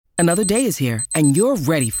Another day is here, and you're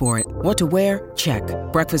ready for it. What to wear? Check.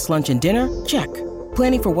 Breakfast, lunch, and dinner? Check.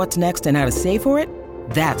 Planning for what's next and how to save for it?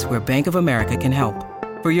 That's where Bank of America can help.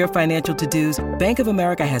 For your financial to-dos, Bank of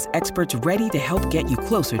America has experts ready to help get you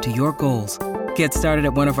closer to your goals. Get started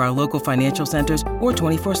at one of our local financial centers or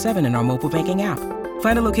 24/7 in our mobile banking app.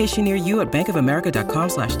 Find a location near you at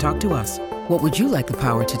bankofamerica.com/talktous. What would you like the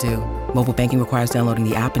power to do? Mobile banking requires downloading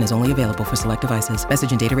the app and is only available for select devices.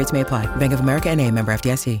 Message and data rates may apply. Bank of America N.A., member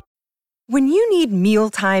FDIC. When you need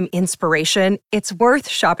mealtime inspiration, it's worth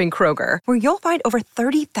shopping Kroger, where you'll find over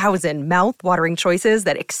 30,000 mouth-watering choices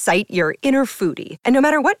that excite your inner foodie. And no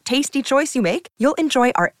matter what tasty choice you make, you'll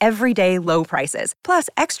enjoy our everyday low prices, plus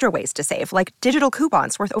extra ways to save, like digital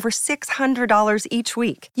coupons worth over $600 each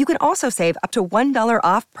week. You can also save up to $1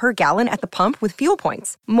 off per gallon at the pump with fuel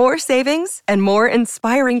points. More savings and more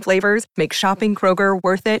inspiring flavors make shopping Kroger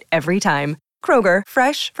worth it every time. Kroger,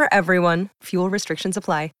 fresh for everyone. Fuel restrictions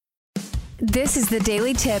apply. This is the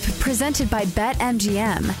Daily Tip presented by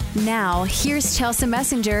BetMGM. Now, here's Chelsea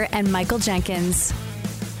Messenger and Michael Jenkins.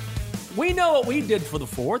 We know what we did for the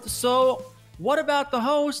 4th, so what about the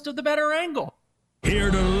host of The Better Angle? Here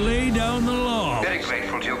to lay down the law. Very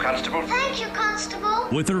grateful to you, Constable. Thank you, Constable.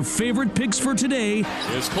 With her favorite picks for today.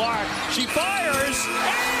 Here's Clark. She fires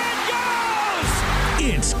and goes!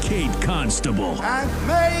 It's Kate Constable. And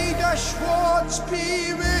may the Schwartz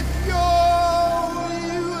be with you.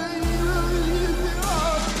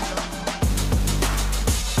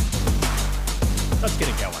 Let's get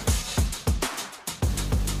it going.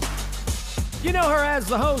 You know her as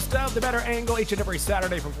the host of The Better Angle each and every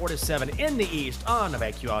Saturday from 4 to 7 in the East on the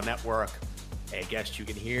BetQL Network. A guest you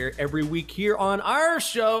can hear every week here on our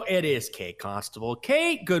show. It is Kate Constable.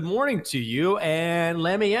 Kate, good morning to you. And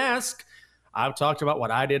let me ask, I've talked about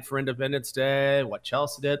what I did for Independence Day, what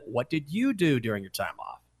Chelsea did. What did you do during your time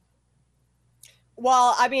off?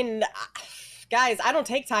 Well, I mean, guys, I don't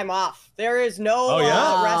take time off. There is no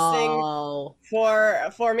resting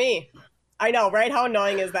for me. I know, right? How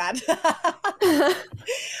annoying is that?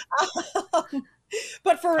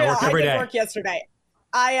 But for real, I did work yesterday.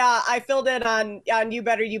 I filled in on You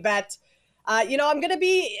Better You Bet. I've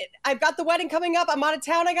got the wedding coming up. I'm out of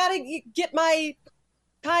town. I got to get my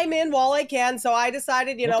time in while I can. So I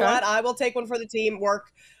decided, you know what? I will take one for the team,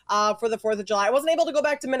 work for the 4th of July. I wasn't able to go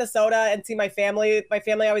back to Minnesota and see my family. My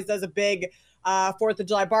family always does a big 4th of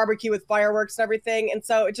July barbecue with fireworks and everything. And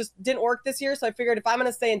so it just didn't work this year. So I figured if I'm going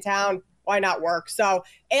to stay in town, why not work? So,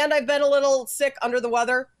 and I've been a little sick under the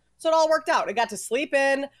weather. So it all worked out. I got to sleep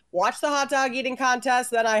in, watch the hot dog eating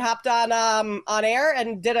contest. Then I hopped on air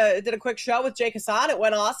and did a quick show with Jake Hassan. It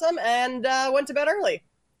went awesome and went to bed early.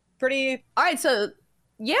 Pretty. All right. So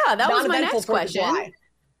yeah, that was my next question.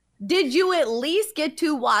 Did you at least get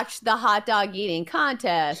to watch the hot dog eating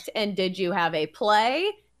contest? And did you have a play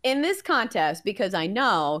in this contest? Because I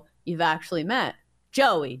know you've actually met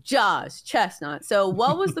Joey, Jaws, Chestnut. So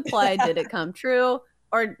what was the play? Did it come true?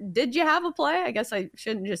 Or did you have a play? I guess I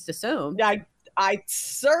shouldn't just assume. I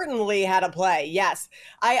certainly had a play, yes.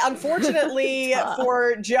 I unfortunately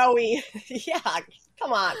for Joey,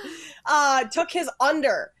 come on, took his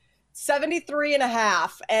under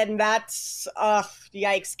 73.5, and that's,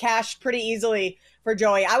 yikes, cashed pretty easily for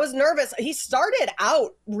Joey. I was nervous. He started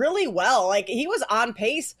out really well. Like, he was on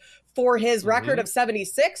pace for his record of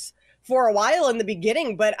 76 for a while in the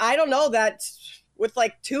beginning, but I don't know that with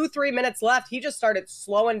like 2-3 minutes left, he just started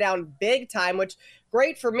slowing down big time, which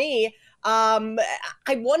great for me. I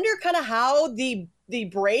wonder kind of how the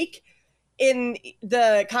break in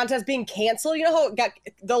the contest being canceled, you know how it got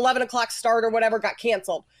the 11 o'clock start or whatever got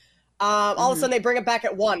canceled. All of a sudden they bring it back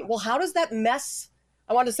at 1. Well, how does that mess,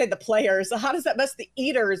 I want to say the players, how does that mess the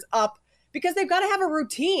eaters up? Because they've got to have a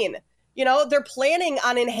routine. You know, they're planning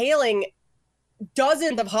on inhaling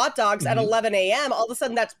dozens of hot dogs at 11 a.m. All of a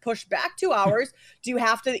sudden that's pushed back 2 hours. Do you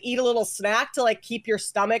have to eat a little snack to like keep your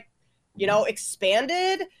stomach, you know,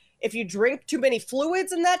 expanded? If you drink too many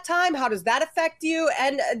fluids in that time, how does that affect you?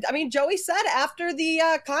 And I mean, Joey said after the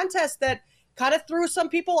contest that kind of threw some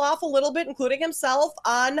people off a little bit, including himself,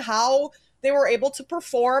 on how they were able to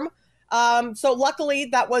perform. So luckily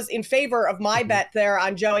that was in favor of my bet there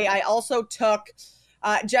on Joey. I also took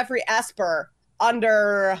Jeffrey Esper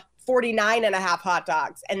under 49.5 hot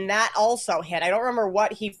dogs, and that also hit. I don't remember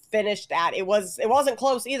what he finished at. It wasn't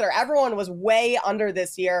close either. Everyone was way under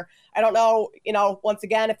this year. I don't know, you know, once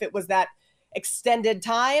again, if it was that extended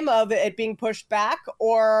time of it being pushed back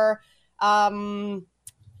or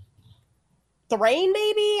the rain,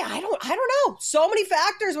 maybe. I don't know. So many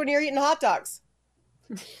factors when you're eating hot dogs.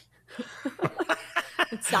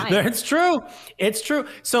 It's true. It's true.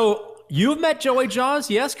 So you've met Joey Jaws,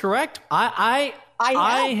 yes, correct? I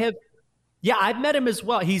I have. Yeah, I've met him as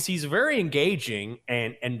well. He's very engaging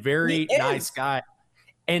and very nice guy.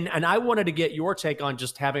 And I wanted to get your take on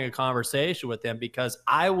just having a conversation with him, because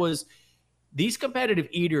these competitive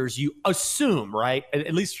eaters, you assume, right?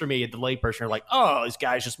 At least for me, the layperson, are like, oh, these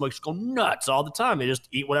guys just go nuts all the time. They just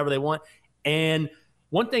eat whatever they want. And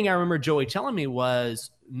one thing I remember Joey telling me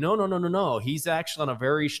was, no. He's actually on a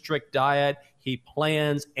very strict diet. He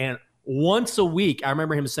plans, and once a week, I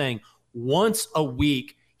remember him saying, once a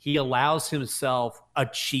week, he allows himself a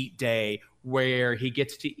cheat day where he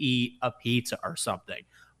gets to eat a pizza or something.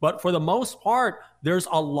 But for the most part, there's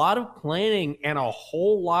a lot of planning and a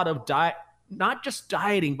whole lot of diet, not just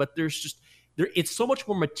dieting, but it's so much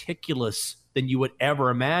more meticulous than you would ever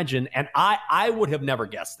imagine. And I would have never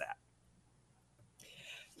guessed that.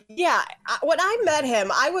 Yeah, when I met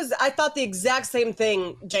him, I thought the exact same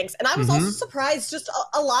thing, Jenks. And I was also surprised, just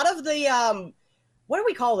a lot of the, what do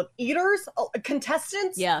we call them? Eaters?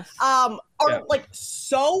 Contestants? Yes. Are like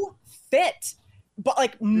so fit, but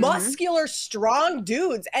like muscular, strong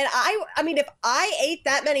dudes. And I mean, if I ate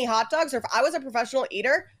that many hot dogs, or if I was a professional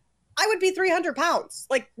eater, I would be 300 pounds.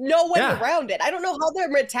 Like, no way around it. I don't know how their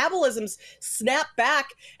metabolisms snap back.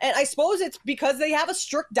 And I suppose it's because they have a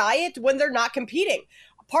strict diet when they're not competing.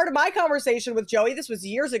 Part of my conversation with Joey, this was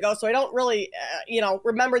years ago, so I don't really,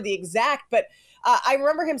 remember the exact, but I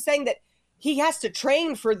remember him saying that he has to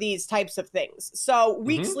train for these types of things. So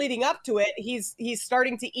weeks leading up to it, he's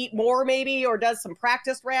starting to eat more, maybe, or does some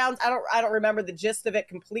practice rounds. I don't remember the gist of it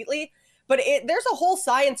completely, but there's a whole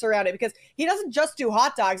science around it, because he doesn't just do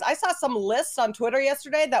hot dogs. I saw some lists on Twitter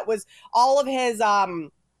yesterday that was all of his,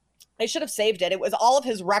 I should have saved it. It was all of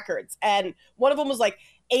his records. And one of them was like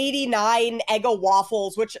 89 Eggo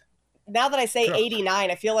waffles, which now that I say 89,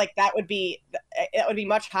 I feel like that would be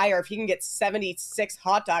much higher. If he can get 76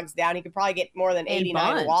 hot dogs down, he could probably get more than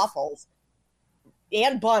 89 waffles.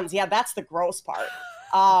 And buns. Yeah, that's the gross part.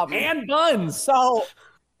 And buns. So,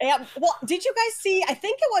 well, did you guys see, I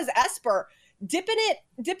think it was Esper dipping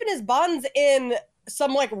his buns in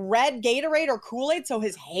some like red Gatorade or Kool-Aid, so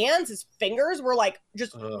his fingers were like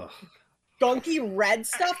just gunky red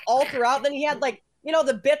stuff all throughout. Then he had like,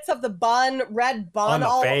 the bits of the red bun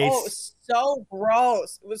all face. Oh, it was so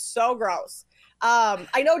gross. It was so gross.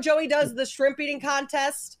 I know Joey does the shrimp eating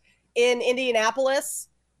contest in Indianapolis,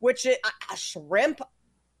 which shrimp,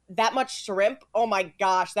 that much shrimp. Oh my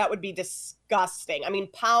gosh, that would be disgusting. I mean,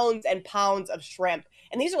 pounds and pounds of shrimp.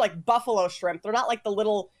 And these are like buffalo shrimp. They're not like the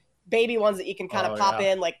little baby ones that you can kind of pop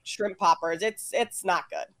in like shrimp poppers. It's not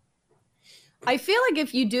good. I feel like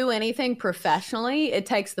if you do anything professionally, it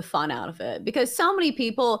takes the fun out of it, because so many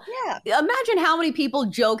people, imagine how many people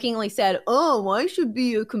jokingly said, oh, I should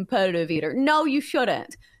be a competitive eater. No, you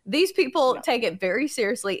shouldn't. These people take it very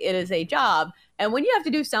seriously. It is a job. And when you have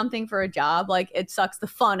to do something for a job, like, it sucks the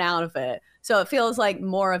fun out of it. So it feels like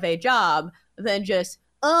more of a job than just,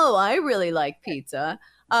 oh, I really like pizza.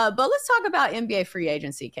 But let's talk about NBA free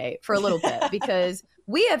agency, Kate, for a little bit, because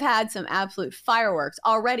we have had some absolute fireworks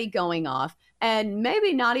already going off, and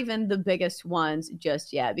maybe not even the biggest ones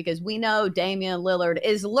just yet, because we know Damian Lillard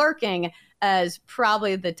is lurking as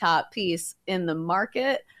probably the top piece in the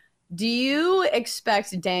market. Do you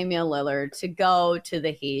expect Damian Lillard to go to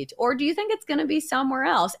the Heat, or do you think it's going to be somewhere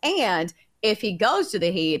else? And if he goes to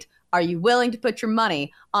the Heat, are you willing to put your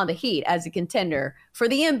money on the Heat as a contender for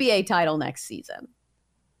the NBA title next season?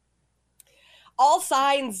 All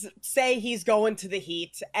signs say he's going to the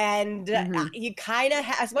Heat, and you kind of,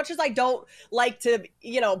 as much as I don't like to,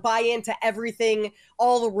 buy into everything,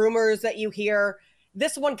 all the rumors that you hear,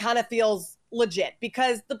 this one kind of feels legit,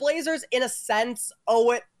 because the Blazers, in a sense,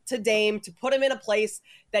 owe it to Dame to put him in a place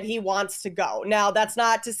that he wants to go. Now, that's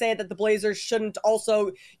not to say that the Blazers shouldn't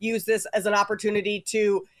also use this as an opportunity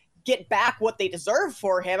to get back what they deserve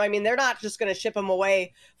for him. I mean, they're not just going to ship him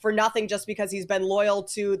away for nothing just because he's been loyal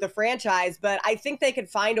to the franchise, but I think they could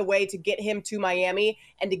find a way to get him to Miami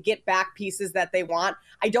and to get back pieces that they want.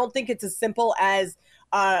 I don't think it's as simple as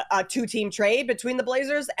a two-team trade between the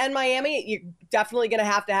Blazers and Miami. You're definitely going to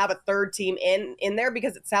have a third team in there,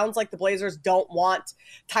 because it sounds like the Blazers don't want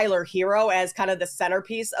Tyler Hero as kind of the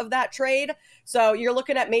centerpiece of that trade. So you're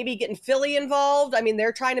looking at maybe getting Philly involved. I mean,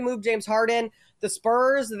 they're trying to move James Harden. The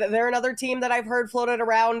Spurs, they're another team that I've heard floated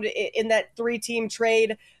around in that three-team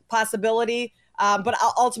trade possibility. But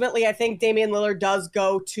ultimately, I think Damian Lillard does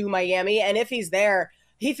go to Miami. And if he's there,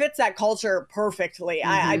 he fits that culture perfectly.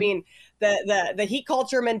 I mean, the heat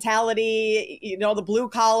culture mentality, the blue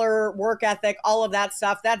collar work ethic, all of that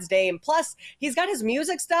stuff. That's Dame. Plus, he's got his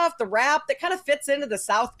music stuff, the rap that kind of fits into the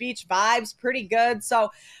South Beach vibes pretty good. So,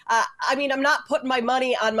 I'm not putting my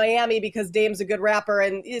money on Miami because Dame's a good rapper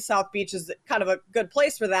and South Beach is kind of a good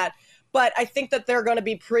place for that. But I think that they're going to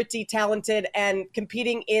be pretty talented and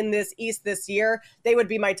competing in this East this year. They would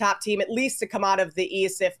be my top team, at least to come out of the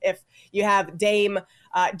East if you have Dame,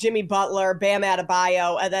 Jimmy Butler, Bam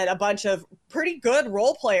Adebayo, and then a bunch of pretty good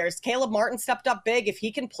role players. Caleb Martin stepped up big. If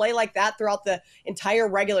he can play like that throughout the entire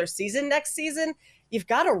regular season next season, you've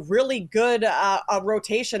got a really good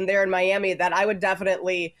rotation there in Miami that I would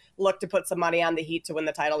definitely look to put some money on the Heat to win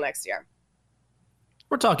the title next year.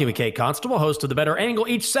 We're talking with Kate Constable, host of The Better Angle,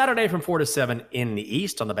 each Saturday from 4 to 7 in the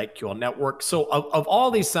East on the BetQL Network. So of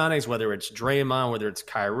all these signings, whether it's Draymond, whether it's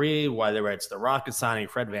Kyrie, whether it's the Rockets signing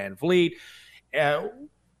Fred VanVleet,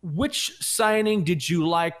 which signing did you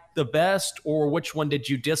like the best, or which one did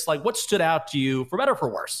you dislike? What stood out to you, for better or for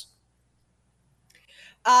worse?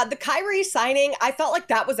 The Kyrie signing, I felt like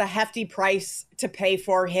that was a hefty price to pay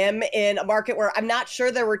for him in a market where I'm not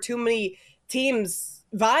sure there were too many teams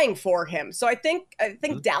vying for him. So I think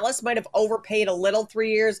Dallas might have overpaid a little,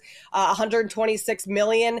 3 years, $126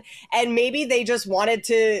 million. And maybe they just wanted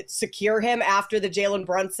to secure him after the Jalen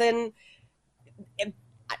Brunson,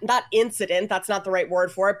 not incident, that's not the right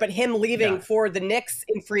word for it, but him leaving for the Knicks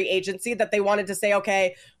in free agency, that they wanted to say,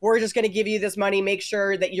 okay, we're just going to give you this money, make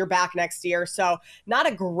sure that you're back next year. So not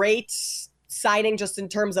a great signing just in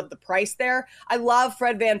terms of the price there. I love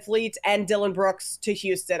Fred VanVleet and Dillon Brooks to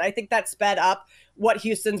Houston. I think that sped up what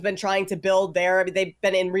Houston's been trying to build there. I mean, they've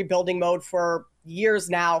been in rebuilding mode for years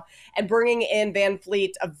now, and bringing in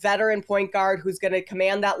VanVleet, a veteran point guard who's going to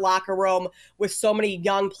command that locker room with so many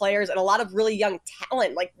young players and a lot of really young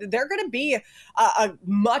talent. Like, they're going to be a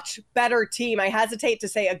much better team. I hesitate to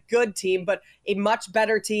say a good team, but a much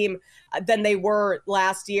better team than they were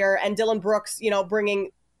last year. And Dillon Brooks,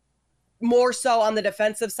 bringing more so on the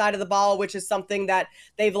defensive side of the ball, which is something that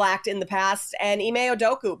they've lacked in the past. And Ime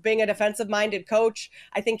Udoka, being a defensive-minded coach,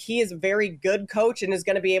 I think he is a very good coach and is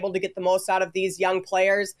going to be able to get the most out of these young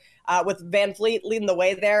players. With VanVleet leading the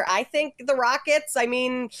way there, I think the Rockets,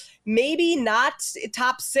 maybe not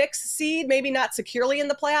top 6 seed, maybe not securely in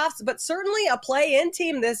the playoffs, but certainly a play-in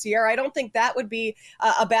team this year. I don't think that would be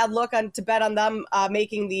a bad look to bet on them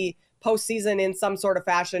making the postseason in some sort of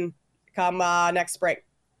fashion come next spring.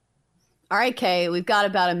 All right, Kay, we've got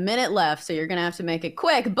about a minute left, so you're going to have to make it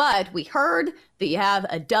quick. But we heard that you have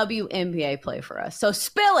a WNBA play for us. So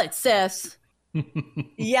spill it, sis.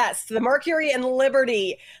 Yes, the Mercury and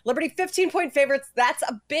Liberty. Liberty 15-point favorites. That's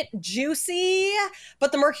a bit juicy,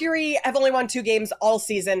 but the Mercury have only won 2 games all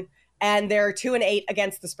season, and they're 2-8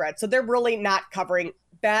 against the spread. So they're really not covering.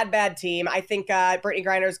 Bad team. I think Brittany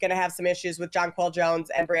Griner is going to have some issues with Jonquel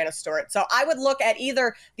Jones and Brianna Stewart. So I would look at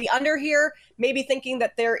either the under here, maybe thinking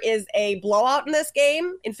that there is a blowout in this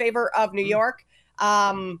game in favor of New York,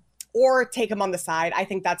 or take them on the side. I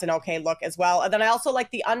think that's an okay look as well. And then I also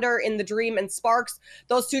like the under in the Dream and Sparks.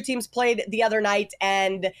 Those 2 teams played the other night,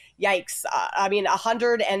 and yikes.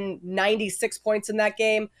 196 points in that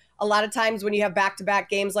game. A lot of times when you have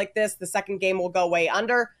back-to-back games like this, the second game will go way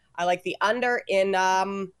under. I like the under in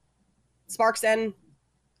Sparks and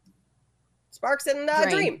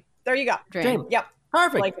Dream. There you go. Dream. Yep.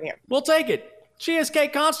 Perfect. Like here. We'll take it. She is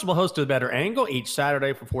Kate Constable, host of The Better Angle, each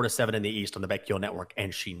Saturday from 4 to 7 in the East on the BetQL Network.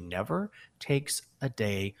 And she never takes a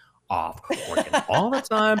day off. Working all the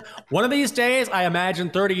time. One of these days, I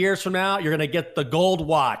imagine 30 years from now, you're going to get the gold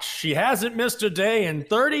watch. She hasn't missed a day in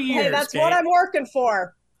 30 years. Hey, that's Kate. what I'm working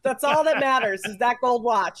for. That's all that matters is that gold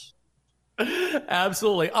watch.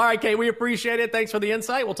 Absolutely. All right, Kate, we appreciate it. Thanks for the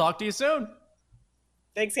insight. We'll talk to you soon.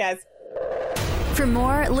 Thanks, guys. For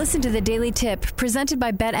more, listen to the Daily Tip presented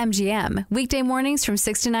by BetMGM. Weekday mornings from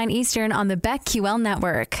 6 to 9 Eastern on the BetQL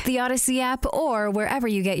Network, the Odyssey app, or wherever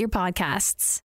you get your podcasts.